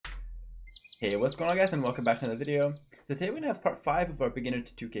Hey, what's going on guys, and welcome back to another video. So today we're going to have part 5 of our beginner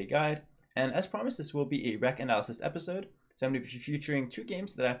to 2K guide, and as promised this will be a rec analysis episode. So I'm going to be featuring 2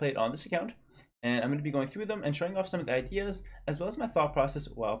 games that I played on this account, and I'm going to be going through them and showing off some of the ideas as well as my thought process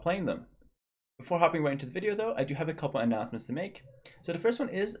while playing them. Before hopping right into the video though, I do have a couple announcements to make. So the first one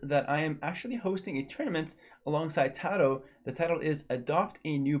is that I am actually hosting a tournament alongside Taro. The title is Adopt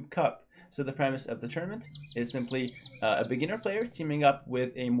a Noob Cup. So the premise of the tournament is simply a beginner player teaming up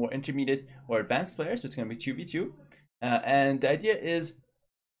with a more intermediate or advanced player, so it's going to be 2v2. And the idea is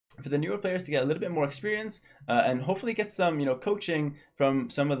for the newer players to get a little bit more experience and hopefully get some coaching from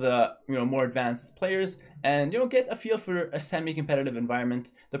some of the more advanced players, and get a feel for a semi-competitive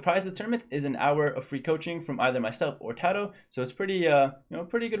environment. The prize of the tournament is an hour of free coaching from either myself or Taro, so it's pretty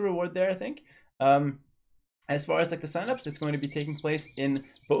pretty good reward there, I think. As far as the signups, it's going to be taking place in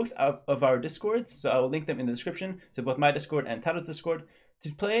both of our discords, so I will link them in the description, so both my discord and Taro's discord.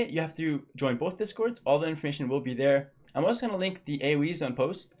 To play, you have to join both discords. All the information will be there. I'm also going to link the Aoe2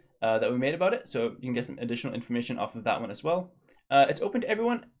 post that we made about it, so you can get some additional information off of that one as well. It's open to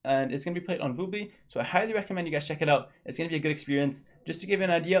everyone, and it's going to be played on Vubi, so I highly recommend you guys check it out. It's going to be a good experience. Just to give you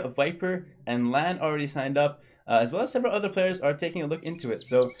an idea, Viper and Lan already signed up, as well as several other players are taking a look into it.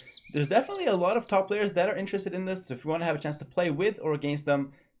 So there's definitely a lot of top players that are interested in this, so if you want to have a chance to play with or against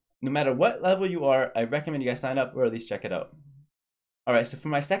them, no matter what level you are, I recommend you guys sign up or at least check it out. Alright, so for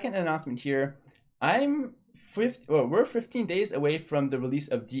my second announcement here, we're 15 days away from the release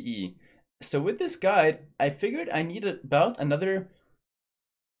of DE. So with this guide, I figured I need about another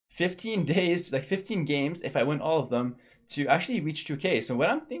 15 days, 15 games, if I win all of them, to actually reach 2K. So what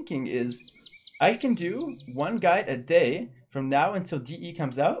I'm thinking is I can do one guide a day from now until DE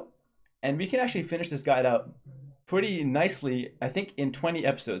comes out, and we can actually finish this guide out pretty nicely, I think, in 20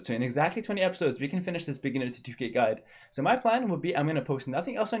 episodes. So in exactly 20 episodes, we can finish this beginner to 2K guide. So my plan would be I'm going to post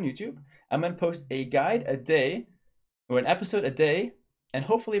nothing else on YouTube. I'm going to post a guide a day, or an episode a day, and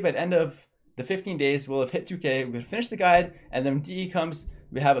hopefully by the end of the 15 days, we'll have hit 2K, we'll finish the guide, and then when DE comes,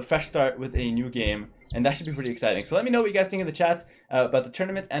 we have a fresh start with a new game, and that should be pretty exciting. So let me know what you guys think in the chat about the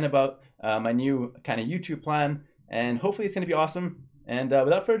tournament and about my new kind of YouTube plan, and hopefully it's going to be awesome. And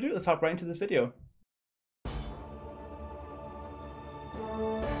without further ado, let's hop right into this video.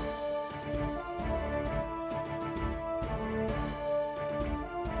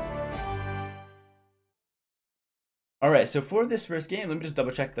 Alright, so for this first game, let me just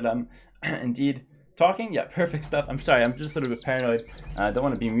double check that I'm indeed talking. Yeah, perfect stuff. I'm sorry, I'm just a little bit paranoid. I don't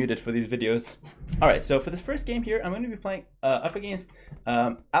want to be muted for these videos. Alright, so for this first game here, I'm going to be playing up against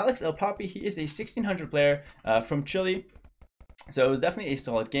Alex El Papi. He is a 1600 player from Chile. So it was definitely a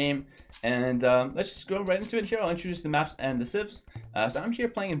solid game. And let's just go right into it here. I'll introduce the maps and the civs. So I'm here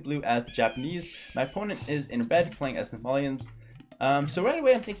playing in blue as the Japanese. My opponent is in red playing as the Somalians. So right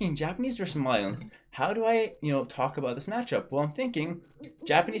away I'm thinking Japanese versus Somalians. How do I, talk about this matchup? Well, I'm thinking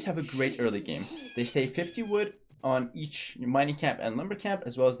Japanese have a great early game. They save 50 wood on each mining camp and lumber camp,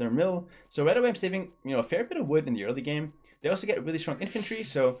 as well as their mill. So right away I'm saving, a fair bit of wood in the early game. They also get really strong infantry,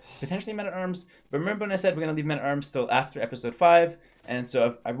 so potentially men-at-arms. But remember when I said we're going to leave men-at-arms till after episode 5, and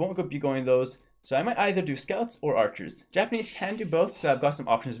so I won't be going those. So I might either do scouts or archers. Japanese can do both, so I've got some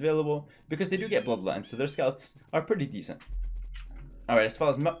options available, because they do get bloodlines, so their scouts are pretty decent. Alright, as far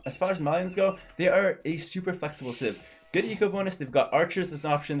as Malians go, they are a super flexible civ. Good eco bonus, they've got archers as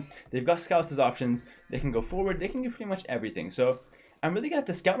options, they've got scouts as options, they can go forward, they can do pretty much everything. So I'm really going to have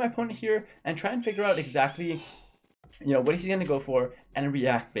to scout my opponent here and try and figure out exactly, what he's going to go for and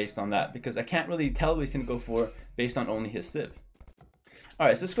react based on that, because I can't really tell what he's going to go for based on only his civ.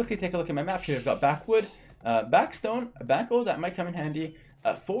 Alright, so let's quickly take a look at my map here. I've got backwood, backstone, back gold, that might come in handy,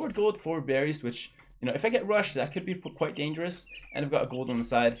 forward gold, forward berries, which if I get rushed, that could be quite dangerous. And I've got a gold on the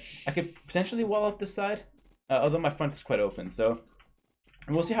side. I could potentially wall up this side, although my front is quite open. So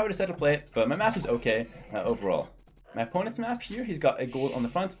we'll see how I decide to play it. But my map is okay overall. My opponent's map here, he's got a gold on the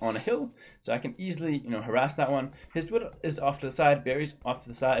front on a hill. So I can easily, harass that one. His wood is off to the side, berries off to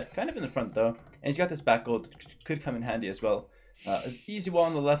the side. Kind of in the front though. And he's got this back gold, which could come in handy as well. There's easy wall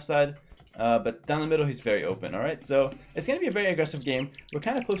on the left side. But down the middle, he's very open. Alright, so it's going to be a very aggressive game. We're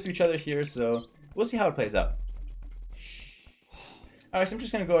kind of close to each other here, so we'll see how it plays out. Alright, so I'm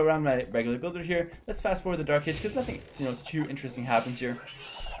just going to go around my regular builder here. Let's fast forward the Dark Age, because nothing, too interesting happens here.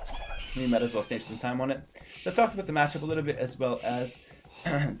 We might as well save some time on it. So I've talked about the matchup a little bit, as well as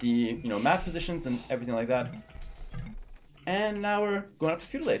the, map positions and everything like that. And now we're going up to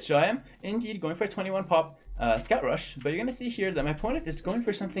Feudal Age. So I am indeed going for a 21 pop Scout Rush, but you're going to see here that my opponent is going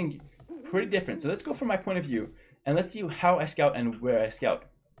for something pretty different. So let's go from my point of view, and let's see how I scout and where I scout.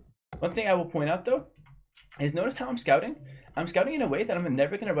 One thing I will point out though is notice how I'm scouting. I'm scouting in a way that I'm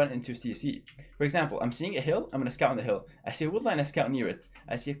never going to run into TC. For example, I'm seeing a hill, I'm going to scout on the hill. I see a woodline, I scout near it.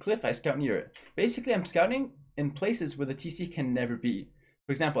 I see a cliff, I scout near it. Basically, I'm scouting in places where the TC can never be.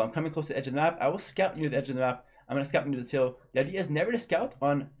 For example, I'm coming close to the edge of the map, I will scout near the edge of the map. I'm going to scout near this hill. The idea is never to scout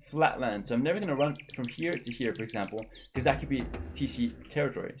on flat land. So I'm never going to run from here to here, for example, because that could be TC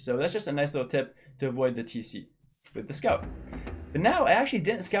territory. So that's just a nice little tip to avoid the TC with the scout. But now I actually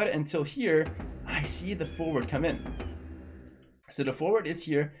didn't scout it until here. I see the forward come in. So the forward is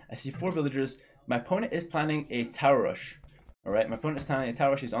here. I see 4 villagers. My opponent is planning a tower rush. All right, my opponent is planning a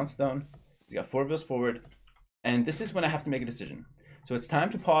tower rush. He's on stone. He's got 4 villas forward. And this is when I have to make a decision. So it's time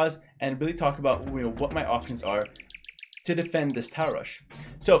to pause and really talk about what my options are to defend this tower rush.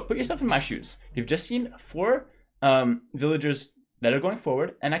 So put yourself in my shoes. You've just seen 4 villagers that are going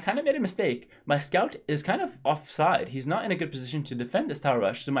forward, and I kind of made a mistake. My scout is kind of offside. He's not in a good position to defend this tower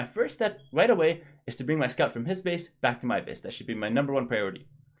rush. So my first step right away is to bring my scout from his base back to my base. That should be my #1 priority.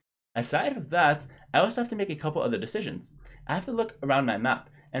 Aside of that, I also have to make a couple other decisions. I have to look around my map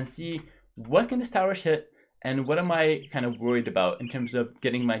and see what can this tower rush hit and what am I kind of worried about in terms of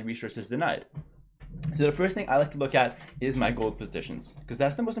getting my resources denied. So the first thing I like to look at is my gold positions, because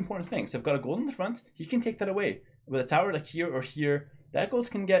that's the most important thing. So I've got a gold in the front, he can take that away. With a tower like here or here, that gold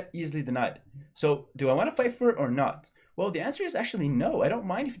can get easily denied. So do I want to fight for it or not? Well, the answer is actually no. I don't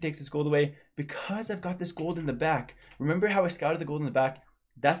mind if he takes this gold away because I've got this gold in the back. Remember how I scouted the gold in the back?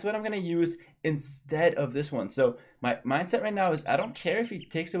 That's what I'm going to use instead of this one. So my mindset right now is I don't care if he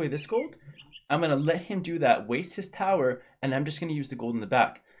takes away this gold. I'm going to let him do that, waste his tower, and I'm just going to use the gold in the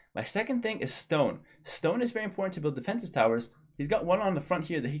back. My second thing is stone. Stone is very important to build defensive towers. He's got 1 on the front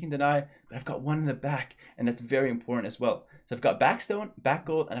here that he can deny, but I've got 1 in the back, and that's very important as well. So I've got back stone, back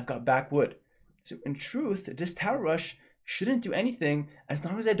gold, and I've got back wood. So in truth, this tower rush shouldn't do anything as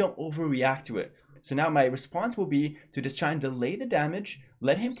long as I don't overreact to it. So now my response will be to just try and delay the damage,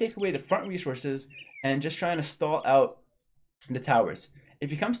 let him take away the front resources, and just trying to stall out the towers. If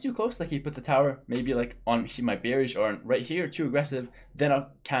he comes too close, like he puts a tower maybe like on my berries or right here, too aggressive, then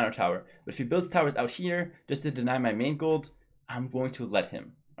I'll counter tower. But if he builds towers out here just to deny my main gold, I'm going to let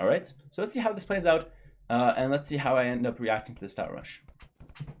him. All right, so let's see how this plays out, and let's see how I end up reacting to this tower rush.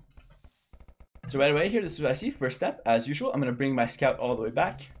 So right away here, this is what I see. First step, as usual, I'm going to bring my scout all the way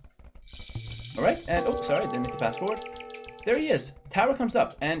back. All right, and oh, sorry, didn't mean to fast forward. There he is. Tower comes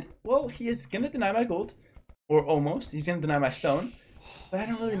up, and well, he is going to deny my gold, or almost. He's going to deny my stone. But I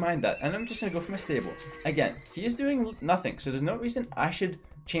don't really mind that, and I'm just going to go for my stable. Again, he is doing nothing, so there's no reason I should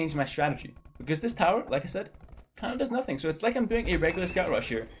change my strategy. Because this tower, like I said, kind of does nothing. So it's like I'm doing a regular scout rush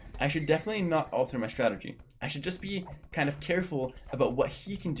here. I should definitely not alter my strategy. I should just be kind of careful about what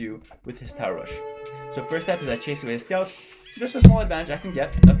he can do with his tower rush. So first step is I chase away his scouts. Just a small advantage I can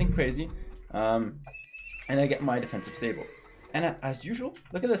get, nothing crazy. And I get my defensive stable. And as usual,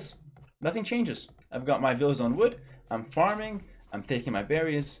 look at this. Nothing changes. I've got my villas on wood. I'm farming. I'm taking my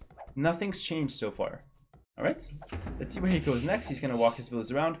berries. Nothing's changed so far. Alright, let's see where he goes next. He's going to walk his villas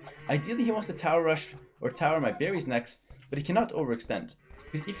around. Ideally, he wants to tower rush or tower my berries next, but he cannot overextend.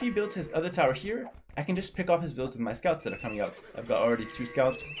 Because if he builds his other tower here, I can just pick off his villas with my scouts that are coming out. I've got already 2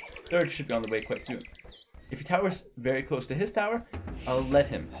 scouts. Third should be on the way quite soon. If he towers very close to his tower, I'll let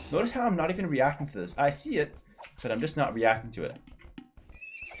him. Notice how I'm not even reacting to this. I see it, but I'm just not reacting to it.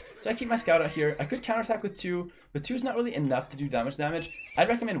 So I keep my scout out here. I could counterattack with 2, but 2 is not really enough to do damage. I'd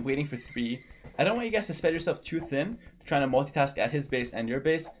recommend waiting for 3. I don't want you guys to spread yourself too thin, trying to multitask at his base and your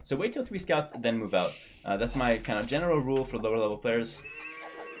base. So wait till 3 scouts, then move out. That's my kind of general rule for lower level players.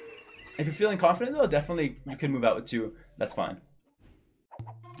 If you're feeling confident though, definitely you can move out with 2. That's fine.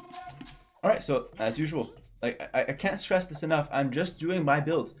 Alright, so as usual, like I can't stress this enough. I'm just doing my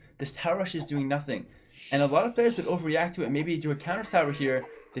build. This tower rush is doing nothing. And a lot of players would overreact to it. Maybe do a counter tower here.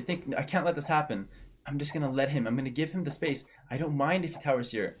 They think, I can't let this happen. I'm just going to let him. I'm going to give him the space. I don't mind if he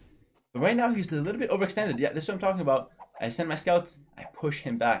towers here. But right now, he's a little bit overextended. Yeah, this is what I'm talking about. I send my scouts. I push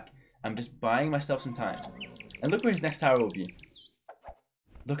him back. I'm just buying myself some time. And look where his next tower will be.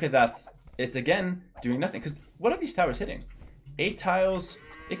 Look at that. It's, again, doing nothing. Because what are these towers hitting? 8 tiles.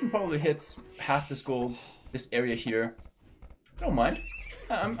 It can probably hit half this gold, this area here. I don't mind.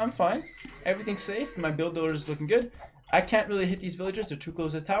 I'm fine. Everything's safe. My build order is looking good. I can't really hit these villagers. They're too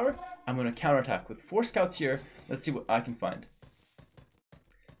close to the tower. I'm going to counterattack with 4 scouts here. Let's see what I can find.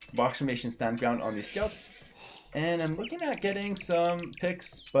 Box formation, stand ground on these scouts. And I'm looking at getting some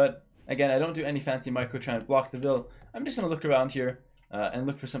picks. But again, I don't do any fancy micro trying to block the vill. I'm just going to look around here and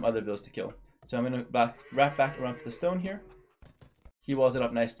look for some other vills to kill. So I'm going to wrap back around to the stone here. He walls it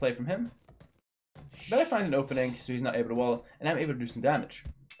up. Nice play from him. But I find an opening so he's not able to wall. And I'm able to do some damage.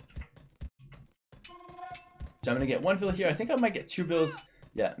 So I'm going to get 1 Vil here. I think I might get 2 Vils.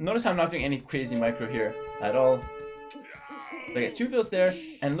 Yeah, notice how I'm not doing any crazy micro here at all. I get 2 Vils there,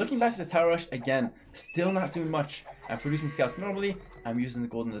 and looking back at the tower rush, again, still not doing much. I'm producing scouts normally, I'm using the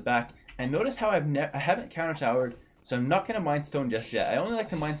gold in the back, and notice how I haven't counter towered, so I'm not going to mine stone just yet. I only like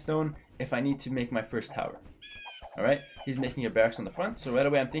to mine stone if I need to make my first tower. Alright, he's making a barracks on the front, so right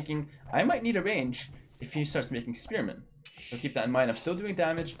away I'm thinking I might need a range if he starts making spearmen. So keep that in mind. I'm still doing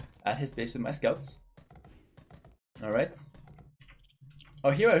damage at his base with my scouts. Alright.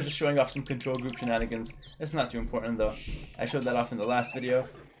 Oh, here I was just showing off some control group shenanigans. It's not too important though. I showed that off in the last video.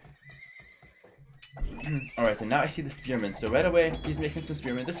 Alright, and now I see the spearmen. So right away, he's making some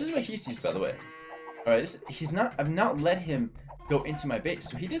spearmen. This is what he sees, by the way. Alright, I've not let him go into my base.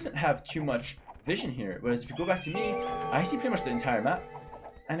 So he doesn't have too much vision here. Whereas if you go back to me, I see pretty much the entire map.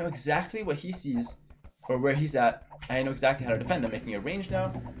 I know exactly what he sees, or where he's at. I know exactly how to defend. I'm making a range now.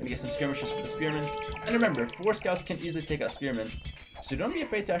 I'm gonna get some skirmishes for the spearmen. And remember, 4 scouts can easily take out spearmen. So don't be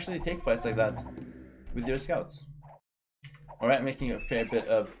afraid to actually take fights like that with your scouts. Alright, I'm making a fair bit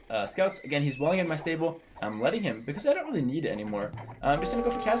of scouts. Again, he's welling in my stable. I'm letting him because I don't really need it anymore. I'm just going to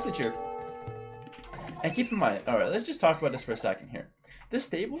go for castle here. And keep in mind, alright, let's just talk about this for a second here. This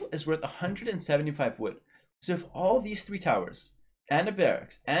stable is worth 175 wood. So if all these 3 towers, and a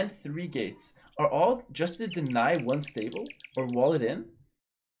barracks, and 3 gates are all just to deny 1 stable, or wall it in,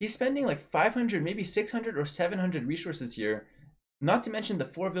 he's spending like 500, maybe 600 or 700 resources here. Not to mention the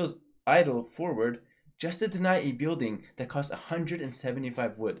 4 Vils idle forward just to deny a building that costs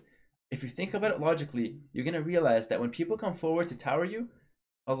 175 wood. If you think about it logically, you're going to realize that when people come forward to tower you,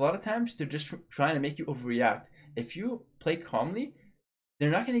 a lot of times they're just trying to make you overreact. If you play calmly, they're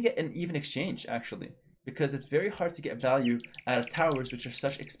not going to get an even exchange actually, because it's very hard to get value out of towers which are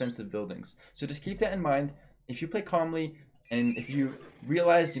such expensive buildings. So just keep that in mind. If you play calmly, and if you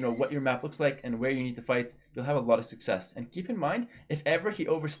realize, what your map looks like and where you need to fight, you'll have a lot of success. And keep in mind, if ever he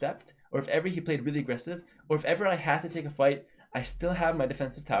overstepped, or if ever he played really aggressive, or if ever I had to take a fight, I still have my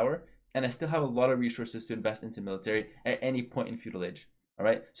defensive tower, and I still have a lot of resources to invest into military at any point in feudal age.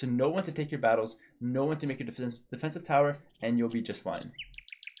 Alright? So know when to take your battles, know when to make your defensive tower, and you'll be just fine.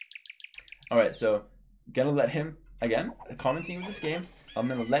 Alright, so gonna let him, again, commenting with this game, I'm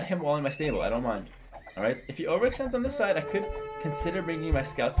gonna let him wall in my stable, I don't mind. Alright, if he overextends on this side, I could consider bringing my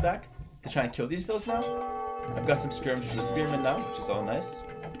scouts back to try and kill these Vils now. I've got some skirms for the spearmen now, which is all nice.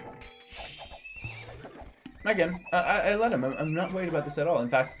 Again, I let him. I'm not worried about this at all. In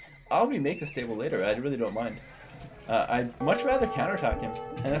fact, I'll remake the stable later. I really don't mind. I'd much rather counterattack him,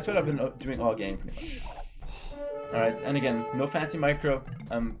 and that's what I've been doing all game pretty much. Alright, and again, no fancy micro.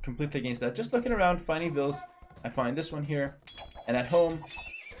 I'm completely against that. Just looking around, finding Vils. I find this one here, and at home,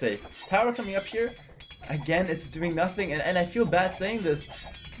 safe. Tower coming up here. Again, it's doing nothing, and I feel bad saying this,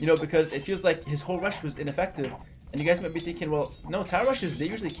 because it feels like his whole rush was ineffective. And you guys might be thinking, well, no, tower rushes, they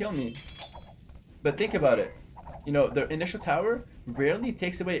usually kill me. But think about it. The initial tower rarely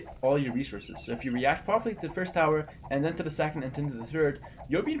takes away all your resources. So if you react properly to the first tower, and then to the second, and then to the third,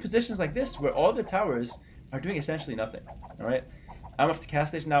 you'll be in positions like this, where all the towers are doing essentially nothing. Alright? I'm up to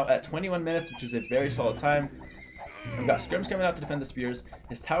cast stage now at 21 minutes, which is a very solid time. I've got scrims coming out to defend the spears.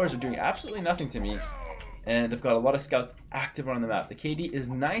 His towers are doing absolutely nothing to me. And I've got a lot of scouts active on the map. The KD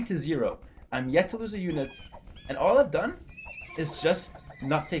is 9-0. I'm yet to lose a unit. And all I've done is just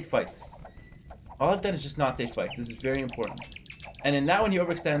not take fights. All I've done is just not take fights. This is very important. And then now when he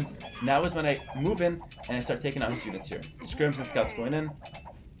overextends, now is when I move in and I start taking out his units here. Scrims and scouts going in.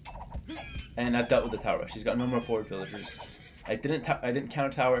 And I've dealt with the tower rush. He's got no more forward villagers. I didn't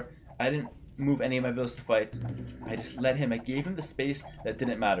counter tower. I didn't move any of my villas to fight. I just let him. I gave him the space that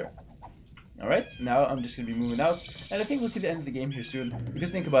didn't matter. Alright, now I'm just going to be moving out, and I think we'll see the end of the game here soon, because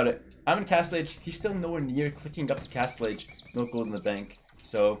think about it, I'm in Castle Age, he's still nowhere near clicking up to Castle Age, no gold in the bank,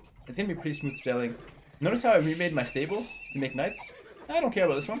 so it's going to be pretty smooth sailing. Notice how I remade my stable to make knights? I don't care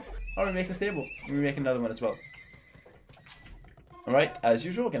about this one, I'll remake a stable, and remake another one as well. Alright, as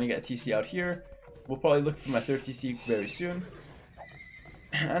usual, going to get a TC out here, we'll probably look for my 3rd TC very soon,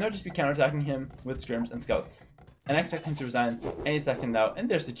 and I'll just be counterattacking him with scrims and scouts. And I expect him to resign any second now. And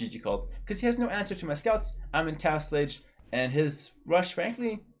there's the GG call. Because he has no answer to my scouts. I'm in Castle Age. And his rush,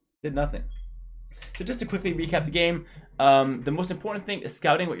 frankly, did nothing. So just to quickly recap the game. The most important thing is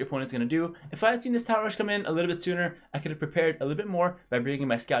scouting what your opponent's going to do. If I had seen this tower rush come in a little bit sooner, I could have prepared a little bit more by bringing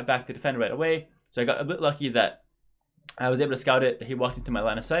my scout back to defend right away. So I got a bit lucky that I was able to scout it, that he walked into my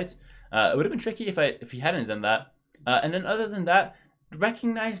line of sight. It would have been tricky if he hadn't done that. And then other than that,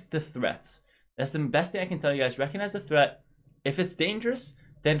 recognize the threats. That's the best thing I can tell you guys. Recognize the threat. If it's dangerous,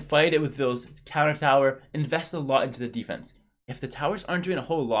 then fight it with Vils, counter tower, invest a lot into the defense. If the towers aren't doing a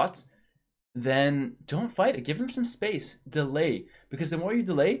whole lot, then don't fight it. Give him some space. Delay. Because the more you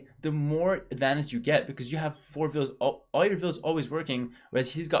delay, the more advantage you get, because you have 4 villas. All your villas always working,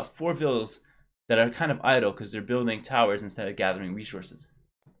 whereas he's got 4 villas that are kind of idle because they're building towers instead of gathering resources.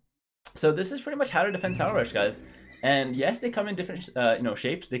 So this is pretty much how to defend Tower Rush, guys. And yes, they come in different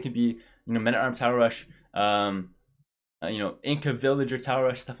shapes. They could be Men-at-Arms Tower Rush, Inca Villager Tower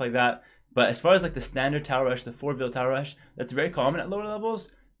Rush, stuff like that. But as far as like the standard Tower Rush, the 4 Vill Tower Rush, that's very common at lower levels.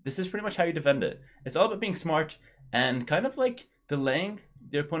 This is pretty much how you defend it. It's all about being smart and kind of like delaying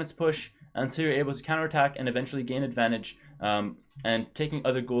your opponent's push until you're able to counterattack and eventually gain advantage, and taking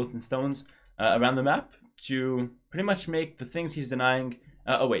other golds and stones around the map to pretty much make the things he's denying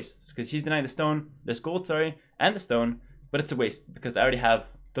a waste. Because he's denying the stone, there's gold, sorry, and the stone, but it's a waste because I already have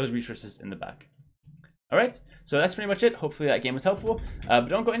those resources in the back. Alright, so that's pretty much it. Hopefully that game was helpful. But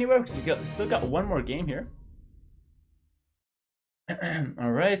don't go anywhere because we still got one more game here.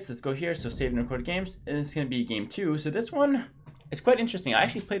 Alright, so let's go here. So save and record games. And it's going to be game 2. So this one is quite interesting. I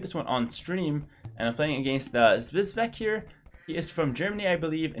actually played this one on stream. And I'm playing against Zvizvek here. He is from Germany, I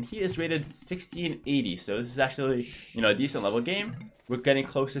believe. And he is rated 1680. So this is actually, a decent level game. We're getting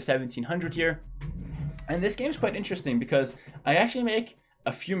close to 1700 here. And this game is quite interesting because I actually make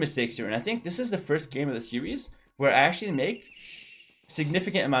a few mistakes here. And I think this is the first game of the series where I actually make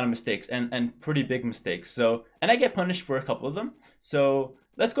significant amount of mistakes and pretty big mistakes. So, and I get punished for a couple of them. So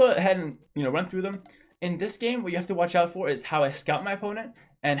let's go ahead and run through them. In this game, what you have to watch out for is how I scout my opponent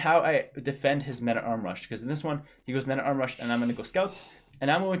and how I defend his Men-at-Arms Rush. Because in this one, he goes Men-at-Arms Rush and I'm going to go scouts. And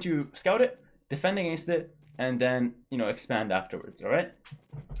I'm going to scout it, defend against it, and then, expand afterwards, alright?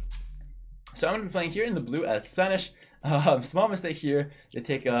 So I'm going to be playing here in the blue as Spanish. Small mistake here. They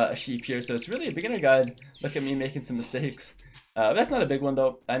take a sheep here. So it's really a beginner guide. Look at me making some mistakes. That's not a big one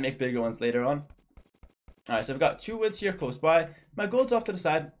though. I make bigger ones later on. Alright, so I've got 2 woods here close by. My gold's off to the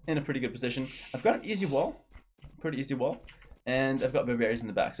side in a pretty good position. I've got an easy wall. Pretty easy wall. And I've got barbarians in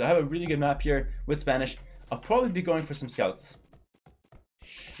the back. So I have a really good map here with Spanish. I'll probably be going for some scouts.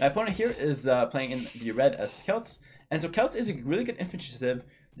 My opponent here is playing in the red as Celts. And so Celts is a really good infantry civ.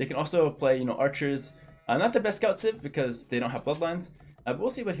 They can also play, archers. Not the best scout civ because they don't have bloodlines. But we'll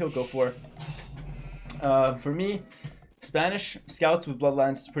see what he'll go for. For me, Spanish scouts with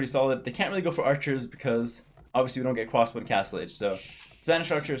bloodlines is pretty solid. They can't really go for archers because obviously we don't get crossbow and castle age. So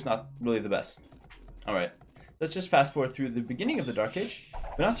Spanish archer is not really the best. Alright, let's just fast forward through the beginning of the Dark Age.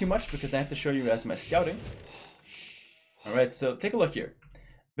 But not too much because I have to show you guys my scouting. Alright, so take a look here.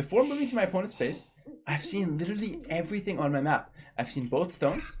 Before moving to my opponent's base, I've seen literally everything on my map. I've seen both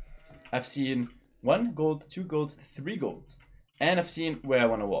stones. I've seen 1 gold, 2 golds, 3 golds. And I've seen where I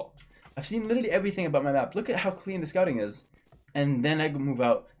want a wall. I've seen literally everything about my map. Look at how clean the scouting is. And then I move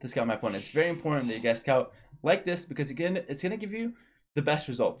out to scout my opponent. It's very important that you guys scout like this because again, it's going to give you the best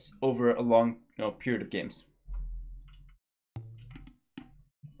results over a long period of games.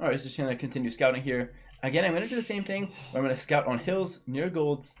 Alright, so just going to continue scouting here. Again, I'm going to do the same thing where I'm going to scout on hills near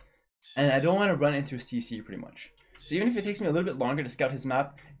golds. And I don't want to run into a CC pretty much. So even if it takes me a little bit longer to scout his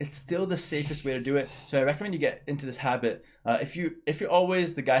map, it's still the safest way to do it. So I recommend you get into this habit. If you're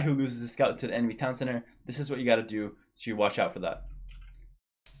always the guy who loses the scout to the enemy town center, this is what you got to do to watch out for that.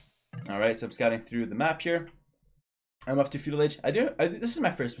 All right, so I'm scouting through the map here. I'm up to feudal age. This is my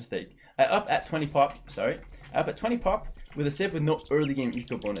first mistake. I up at 20 pop. Sorry, I up at 20 pop with a civ with no early game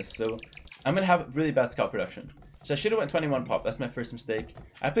eco bonus. So I'm gonna have really bad scout production. So I should have went 21 pop. That's my first mistake.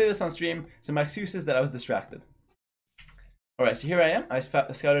 I played this on stream, so my excuse is that I was distracted. Alright, so here I am. I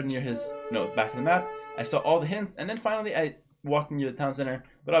scouted near his back of the map. I saw all the hints, and then finally I walked near the town center,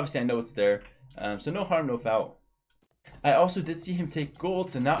 but obviously I know it's there. So no harm, no foul. I also did see him take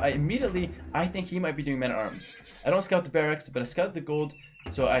gold, so now I think he might be doing men-at-arms. I don't scout the barracks, but I scout the gold,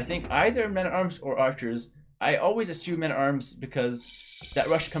 so I think either men-at-arms or archers. I always eschew men-at-arms because that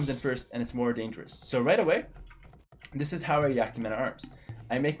rush comes in first and it's more dangerous. So right away, this is how I react to men-at-arms.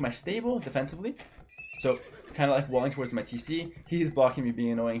 I make my stable defensively, so kind of like walling towards my TC. He's blocking me,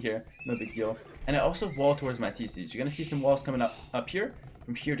 being annoying here, no big deal. And I also wall towards my TC. So you're going to see some walls coming up here,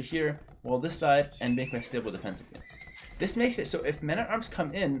 from here to here, wall this side, and make my stable defensively. This makes it so if men-at-arms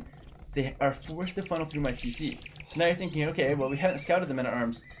come in, they are forced to funnel through my TC. So now you're thinking, okay, well we haven't scouted the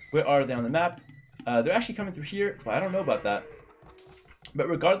men-at-arms. Where are they on the map? They're actually coming through here, but I don't know about that. But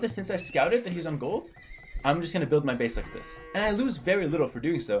regardless, since I scouted that he's on gold, I'm just going to build my base like this. And I lose very little for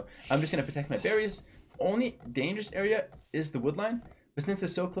doing so. I'm just going to protect my berries. Only dangerous area is the woodline, but since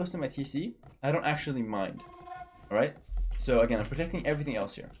it's so close to my TC, I don't actually mind. Alright? So again, I'm protecting everything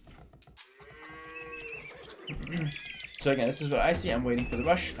else here. So again, this is what I see. I'm waiting for the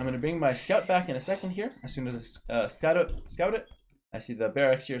rush. I'm going to bring my scout back in a second here, as soon as I scout it. I see the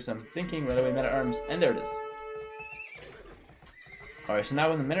barracks here, so I'm thinking right away men-at-arms, and there it is. Alright, so now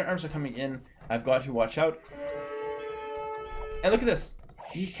when the men-at-arms are coming in, I've got to watch out. And look at this.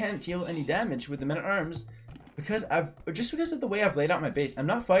 He can't deal any damage with the men-at-arms because because of the way I've laid out my base. I'm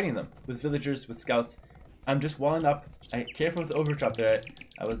not fighting them with villagers, with scouts. I'm just walling up. Careful with the overdrop there.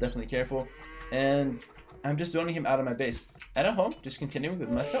 I was definitely careful. And I'm just zoning him out of my base. And at home, just continuing with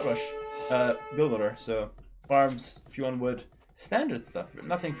my scout rush build order. So farms, few on wood, standard stuff, but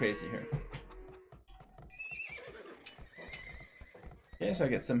nothing crazy here. Okay, so I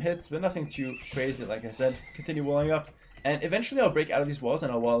get some hits, but nothing too crazy, like I said. Continue walling up. And eventually I'll break out of these walls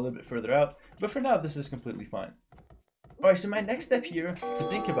and I'll wall a little bit further out. But for now, this is completely fine. Alright, so my next step here to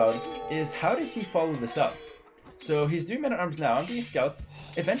think about is how does he follow this up? So he's doing men-at-arms now, I'm doing scouts.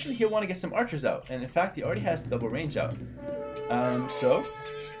 Eventually he'll want to get some archers out. And in fact, he already has double range out. So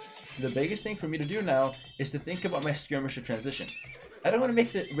the biggest thing for me to do now is to think about my skirmisher transition. I don't want to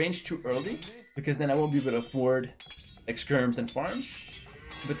make the range too early because then I won't be able to afford like skirms and farms.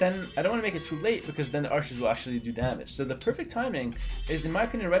 But then I don't want to make it too late because then the archers will actually do damage. So the perfect timing is, in my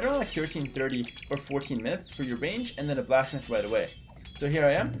opinion, right around like 13:30 or 14 minutes for your range, and then a blacksmith right away. So here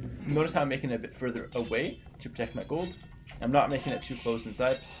I am. Notice how I'm making it a bit further away to protect my gold. I'm not making it too close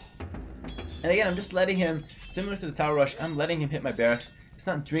inside. And again, I'm just letting him, similar to the tower rush, I'm letting him hit my barracks. It's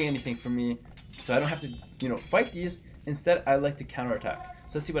not doing anything for me, so I don't have to, you know, fight these. Instead, I like to counterattack.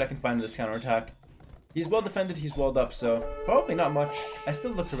 So let's see what I can find in this counterattack. He's well defended, he's walled up, so probably not much. I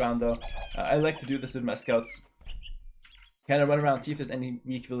still look around though. I like to do this with my scouts. Kind of run around, see if there's any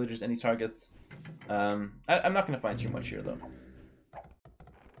weak villagers, any targets. I'm not going to find too much here though.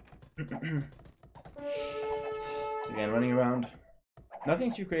 Again, running around.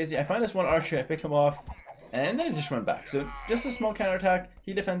 Nothing too crazy. I find this one archer, I pick him off, and then I just run back. So just a small counterattack,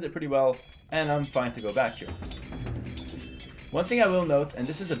 he defends it pretty well, and I'm fine to go back here. One thing I will note, and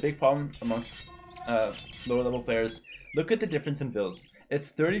this is a big problem amongst lower level players, look at the difference in vills. It's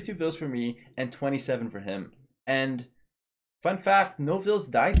 32 vills for me and 27 for him. And fun fact, no vills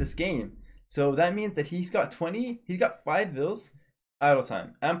died this game. So that means that he's got 5 vills idle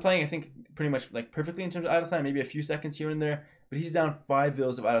time. I'm playing, I think, pretty much like perfectly in terms of idle time, maybe a few seconds here and there, but he's down 5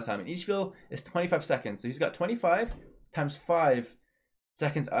 vills of idle time. And each vill is 25 seconds. So he's got 25 times 5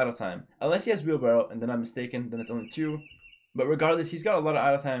 seconds idle time. Unless he has wheelbarrow, and then I'm mistaken, then it's only 2. But regardless, he's got a lot of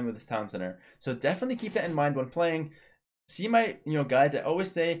idle time with his town center. So definitely keep that in mind when playing. See my guides. I always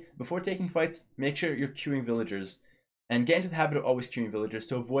say, before taking fights, make sure you're queuing villagers. And get into the habit of always queuing villagers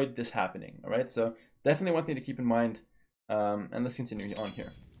to avoid this happening. Alright, so definitely one thing to keep in mind. And let's continue on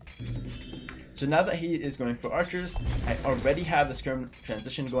here. So now that he is going for archers, I already have the skirm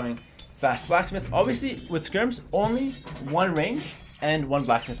transition going. Fast blacksmith. Obviously, with skirms, only 1 range and 1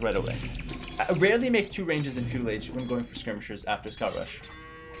 blacksmith right away. I rarely make 2 ranges in Feudal Age when going for skirmishers after Scout Rush.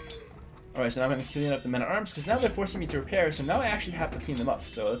 Alright, so now I'm going to clean up the men-at-arms because now they're forcing me to repair, so now I actually have to clean them up.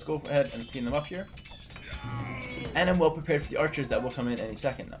 So let's go ahead and clean them up here. And I'm well prepared for the archers that will come in any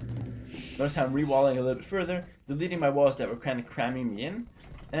second now. Notice how I'm re-walling a little bit further, deleting my walls that were kind of cramming me in,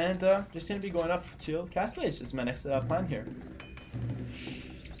 and just going to be going up till Castle Age. That's my next plan here.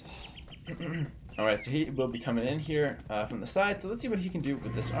 Alright, so he will be coming in here from the side, so let's see what he can do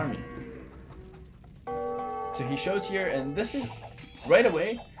with this army. So he shows here, and this is right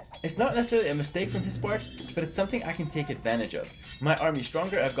away. It's not necessarily a mistake from his part, but it's something I can take advantage of. My army's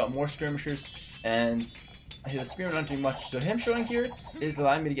stronger, I've got more skirmishers, and the spearmen aren't doing much. So him showing here is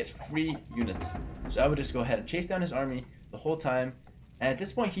allowing me to get free units. So I would just go ahead and chase down his army the whole time. And at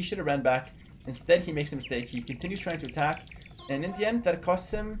this point, he should have ran back. Instead, he makes a mistake. He continues trying to attack, and in the end, that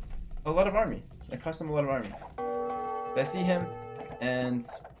costs him a lot of army. I see him, and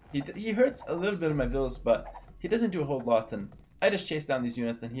he hurts a little bit of my vills, but he doesn't do a whole lot, and I just chase down these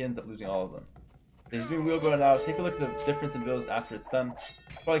units, and he ends up losing all of them. He's doing wheelbarrow now. Take a look at the difference in vills after it's done.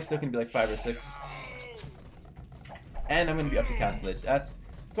 Probably still going to be like 5 or 6. And I'm going to be up to Castle Age at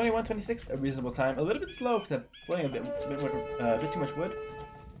 21:26, a reasonable time. A little bit slow because I'm floating a bit too much wood,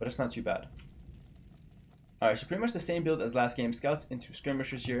 but it's not too bad. Alright, so pretty much the same build as last game. Scouts into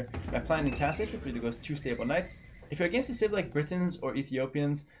skirmishers here. My plan in Castle Age would be to go 2 stable knights. If you're against a civ like Britons or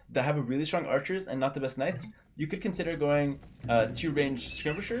Ethiopians that have a really strong archers and not the best knights, you could consider going 2 ranged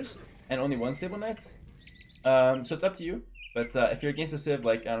skirmishers and only 1 stable knights. So it's up to you. But if you're against a civ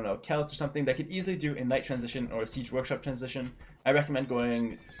like, I don't know, Celt or something that could easily do a knight transition or a siege workshop transition, I recommend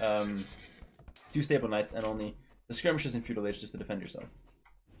going 2 stable knights and only the skirmishers in Feudal Age just to defend yourself.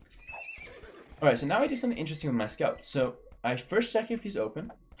 Alright, so now I do something interesting with my scouts. So I first check if he's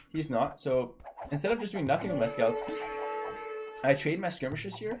open. He's not, so instead of just doing nothing with my scouts, I trade my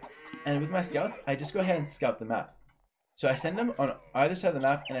skirmishers here, and with my scouts, I just go ahead and scout the map. So I send them on either side of the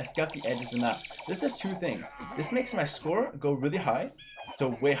map, and I scout the edge of the map. This does two things. This makes my score go really high,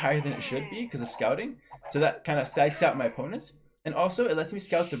 so way higher than it should be because of scouting. So that kind of psychs out my opponents. And also, it lets me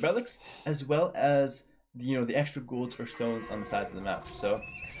scout the relics as well as the extra golds or stones on the sides of the map. So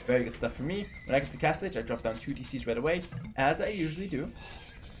very good stuff for me. When I get to Castle Age, I drop down 2 TCs right away, as I usually do.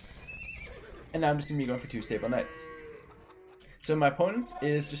 And now I'm just going to be going for 2 stable knights. So my opponent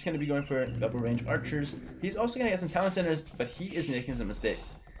is just going to be going for double range archers. He's also going to get some talent centers, but he is making some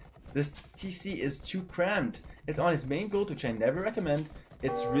mistakes. This TC is too crammed. It's on his main gold, which I never recommend.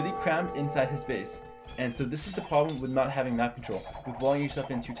 It's really crammed inside his base. And so this is the problem with not having map control. With walling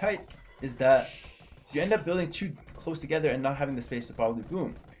yourself in too tight, is that you end up building too close together and not having the space to probably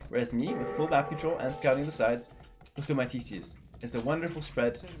boom. Whereas me, with full map control and scouting the sides, look at my TCs. It's a wonderful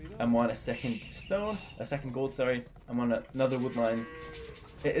spread. I'm on a second gold, sorry. I'm on another wood line.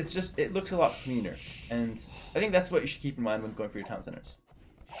 It looks a lot cleaner. And I think that's what you should keep in mind when going for your town centers.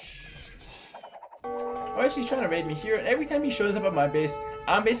 Alright, so he's trying to raid me here, and every time he shows up at my base,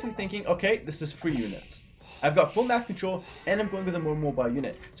 I'm basically thinking, okay, this is free units. I've got full map control, and I'm going with a more mobile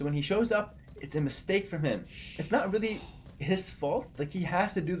unit. So when he shows up, it's a mistake from him. It's not really his fault. Like, he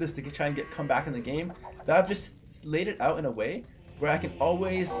has to do this to try and come back in the game. But I've just laid it out in a way where I can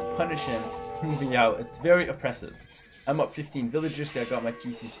always punish him moving out. It's very oppressive. I'm up 15 villagers because I got my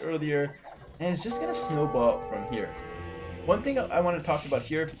TCs earlier, and it's just gonna snowball from here. One thing I want to talk about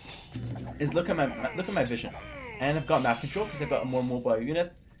here is look at my vision, and I've got map control because I've got a more mobile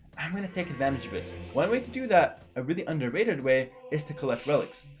unit. I'm going to take advantage of it. One way to do that, a really underrated way, is to collect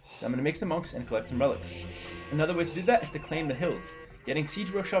relics. So I'm going to make some monks and collect some relics. Another way to do that is to claim the hills. Getting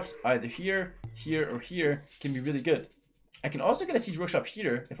siege workshops either here, here, or here can be really good. I can also get a siege workshop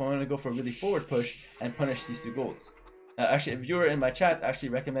here if I want to go for a really forward push and punish these 2 golds. Actually, a viewer in my chat actually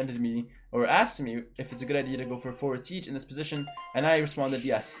recommended me or asked me if it's a good idea to go for a forward siege in this position, and I responded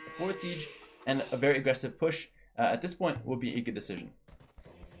yes. A forward siege and a very aggressive push at this point will be a good decision.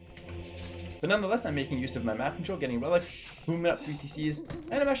 But nonetheless, I'm making use of my map control, getting relics, moving up 3 TCs,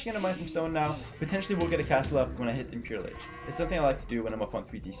 and I'm actually going to mine some stone now. Potentially we'll get a castle up when I hit Imperial Age. It's something I like to do when I'm up on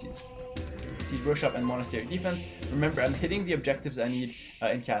 3 TCs. Siege workshop and monastery defense. Remember, I'm hitting the objectives I need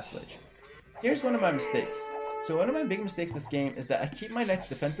in Castle Age. Here's one of my mistakes. So one of my big mistakes this game is that I keep my knights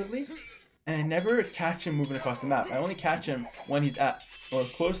defensively, and I never catch him moving across the map. I only catch him when he's at or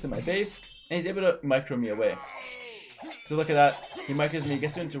close to my base, and he's able to micro me away. So look at that, he micros me,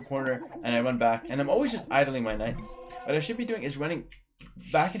 gets into a corner, and I run back, and I'm always just idling my knights. What I should be doing is running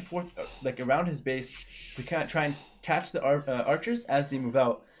back and forth like around his base to kind of try and catch the archers as they move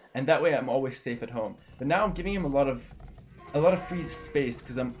out, and that way I'm always safe at home. But now I'm giving him a lot of free space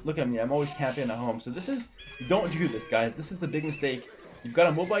because look at me, I'm always camping at home. So don't do this, guys. This is a big mistake. You've got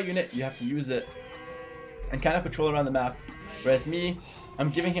a mobile unit, you have to use it and kind of patrol around the map. Whereas me,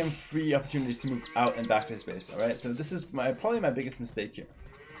 I'm giving him free opportunities to move out and back to his base. Alright, so this is probably my biggest mistake here.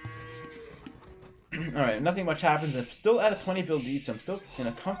 Alright, nothing much happens. I'm still at a 20 vil lead, so I'm still in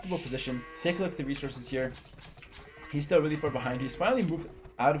a comfortable position. Take a look at the resources here. He's still really far behind. He's finally moved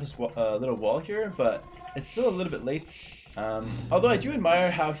out of his little wall here, but it's still a little bit late. Although I do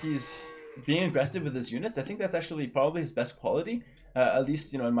admire how he's being aggressive with his units. I think that's actually probably his best quality, at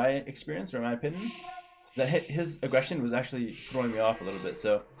least in my experience or in my opinion. That his aggression was actually throwing me off a little bit.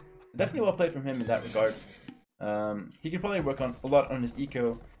 So definitely well played from him in that regard. He could probably work on a lot on his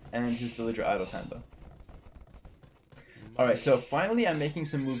eco and his villager idle time though. Alright, so finally I'm making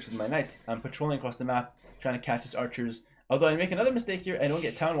some moves with my knights. I'm patrolling across the map, trying to catch his archers. Although I make another mistake here, I don't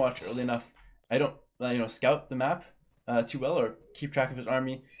get town watch early enough. I don't scout the map too well or keep track of his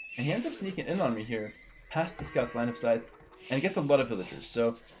army. And he ends up sneaking in on me here, past the scout's line of sight, and gets a lot of villagers.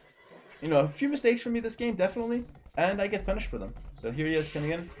 So, a few mistakes for me this game, definitely, and I get punished for them. So here he is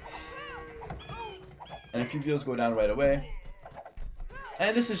coming in, and a few views go down right away.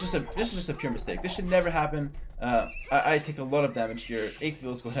 And this is just a pure mistake. This should never happen. I take a lot of damage here. 8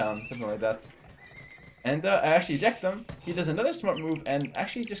 views go down, something like that. And I actually eject them. He does another smart move, and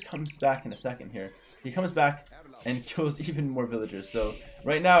actually just comes back in a second here. He comes back and kills even more villagers. So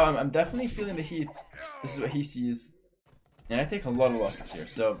right now I'm definitely feeling the heat. This is what he sees, and I take a lot of losses here.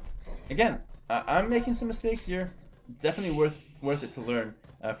 So again, I'm making some mistakes here. It's definitely worth it to learn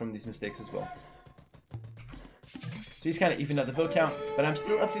from these mistakes as well. So he's kind of evened out the vote count, but I'm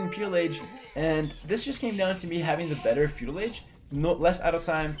still up to Imperial Age, and this just came down to me having the better feudal age, less idle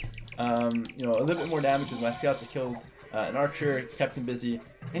time, a little bit more damage with my scouts. I killed an archer, kept him busy,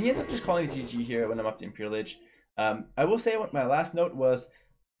 and he ends up just calling the GG here when I'm up to Imperial Age. I will say what my last note was,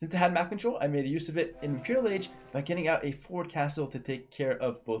 since I had map control, I made use of it in Imperial Age by getting out a forward castle to take care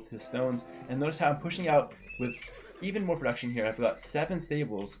of both his stones. And notice how I'm pushing out with even more production here. I've got 7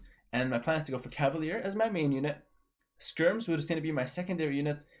 stables, and my plan is to go for Cavalier as my main unit. Skirms was going to be my secondary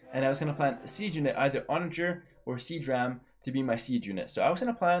unit, and I was going to plan Siege unit, either Onager or Siege Ram, to be my Siege unit. So I was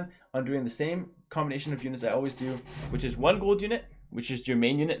going to plan on doing the same combination of units I always do, which is 1 gold unit, which is your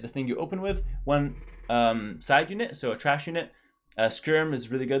main unit, the thing you open with, 1 side unit, so a trash unit. Skirm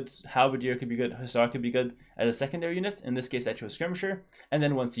is really good, Halberdier could be good, Hussar could be good as a secondary unit. In this case, I chose Skirmisher, and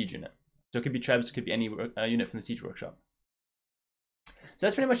then 1 Siege unit. So it could be Trebs, it could be any unit from the Siege Workshop. So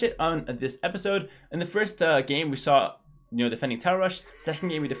that's pretty much it on this episode. In the first game, we saw, defending Tower Rush. Second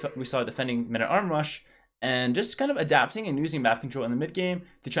game, we saw defending Men at Arm Rush, and just kind of adapting and using map control in the mid game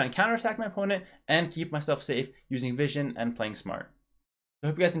to try and counterattack my opponent and keep myself safe using vision and playing smart. I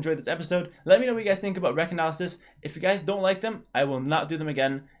hope you guys enjoyed this episode. Let me know what you guys think about rec analysis. If you guys don't like them, I will not do them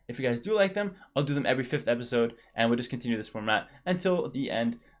again. If you guys do like them, I'll do them every 5th episode, and we'll just continue this format until the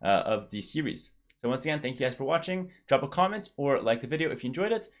end of the series. So once again, thank you guys for watching. Drop a comment or like the video if you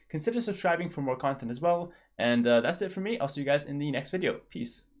enjoyed it. Consider subscribing for more content as well. And that's it for me. I'll see you guys in the next video.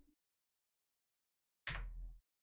 Peace.